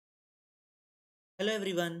Hello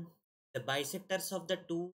everyone. The bisectors of the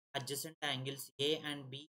two adjacent angles A and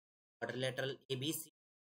B quadrilateral ABC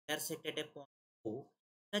intersect at a point O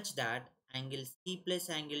such that angle C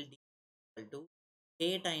plus angle D equal to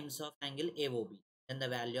K times of angle AOB. Then the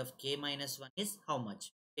value of K minus 1 is how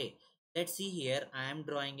much? Okay, let's see here. I am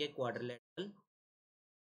drawing a quadrilateral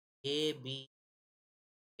AB.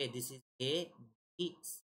 Okay, this is A, B,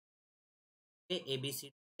 C. Okay,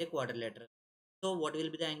 ABCD is a quadrilateral. So what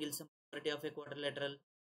will be the angle sum property of a quadrilateral?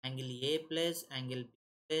 Angle A plus angle B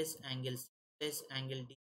plus angle C plus angle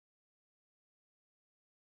D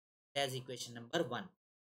as equation number 1.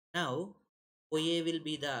 Now OA will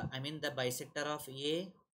be the bisector of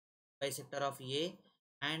A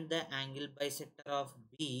and the angle bisector of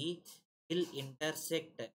B will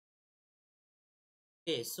intersect.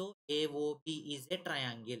 Okay, so AOB is a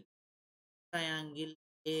triangle. Triangle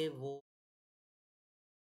AOB.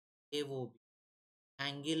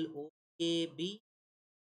 Angle OAB,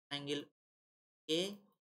 angle A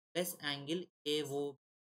plus angle AOB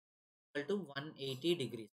equal to 180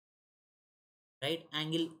 degrees. Right,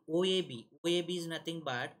 angle oab is nothing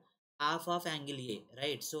but half of angle A,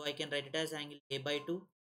 right? So I can write it as angle A by 2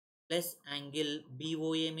 plus angle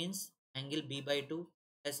BOA means angle B by 2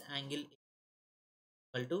 plus angle A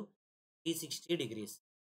equal to 360 degrees,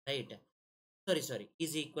 right? Sorry,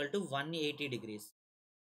 is equal to 180 degrees,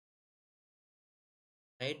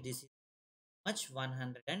 right? This is much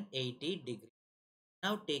 180 degrees.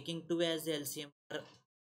 Now taking 2 as the LCM for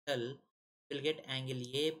L, will get angle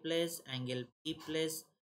A plus angle B plus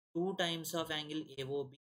 2 times of angle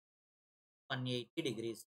AOB 180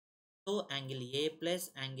 degrees. So angle A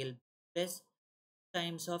plus angle B plus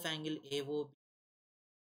times of angle AOB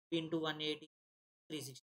into 180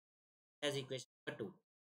 360 as equation number 2.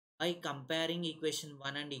 By comparing equation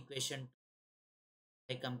 1 and equation 2,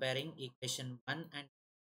 by comparing equation 1 and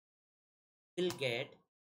will get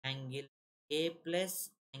angle A plus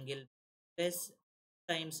angle B plus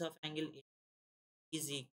times of angle A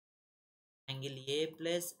is equal angle A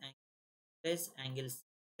plus angle plus angle C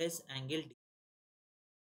plus angle D.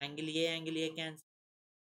 Angle A cancel,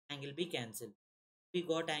 angle B cancel. We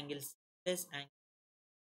got angle C plus angle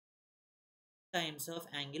times of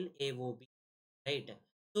angle AOB, right?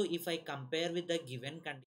 So if I compare with the given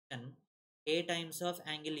condition A times of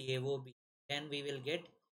angle AOB, then we will get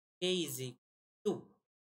A is equal to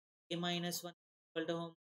A minus 1 equal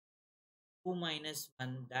to 2 minus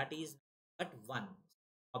 1, that is but 1.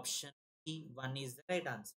 Option E 1 is the right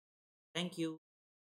answer. Thank you.